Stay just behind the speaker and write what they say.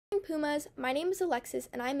Pumas. My name is Alexis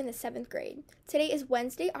and I'm in the 7th grade. Today is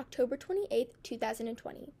Wednesday, October 28th,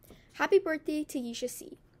 2020. Happy birthday to Yisha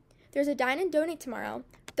C. There's a Dine and Donate tomorrow,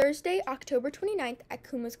 Thursday, October 29th at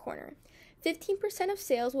Kuma's Corner. 15% of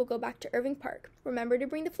sales will go back to Irving Park. Remember to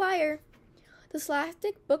bring the flyer. The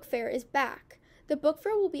Scholastic Book Fair is back. The book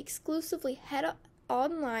fair will be exclusively held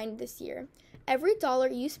online this year. Every dollar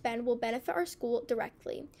you spend will benefit our school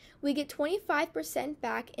directly. We get 25%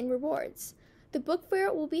 back in rewards. The book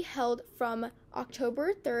fair will be held from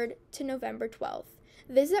October 3rd to November 12th.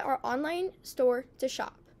 Visit our online store to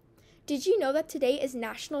shop. Did you know that today is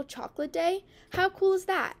National Chocolate Day? How cool is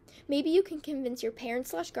that? Maybe you can convince your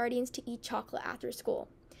parents/guardians to eat chocolate after school.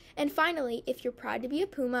 And finally, if you're proud to be a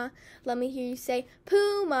Puma, let me hear you say,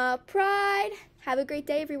 Puma Pride! Have a great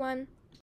day, everyone.